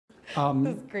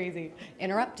This is crazy.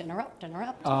 Interrupt.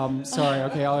 Sorry,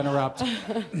 okay, I'll interrupt.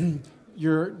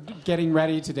 You're getting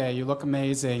ready today. You look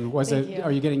amazing. Thank you.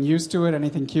 Are you getting used to it?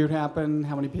 Anything cute happen?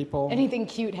 How many people? Anything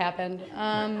cute happened.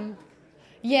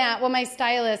 Yeah, well, my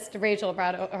stylist, Rachel,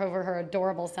 brought over her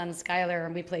adorable son, Skylar,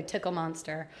 and we played Tickle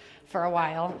Monster for a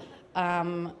while.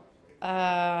 And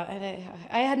I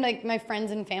had my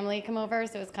friends and family come over,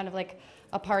 so it was kind of like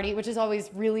a party, which is always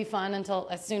really fun until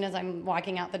as soon as I'm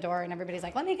walking out the door and everybody's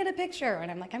like, let me get a picture. And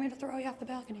I'm like, I'm going to throw you off the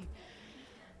balcony.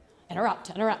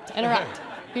 Interrupt.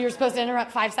 You're supposed to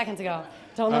interrupt 5 seconds ago.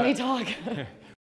 Don't let me talk.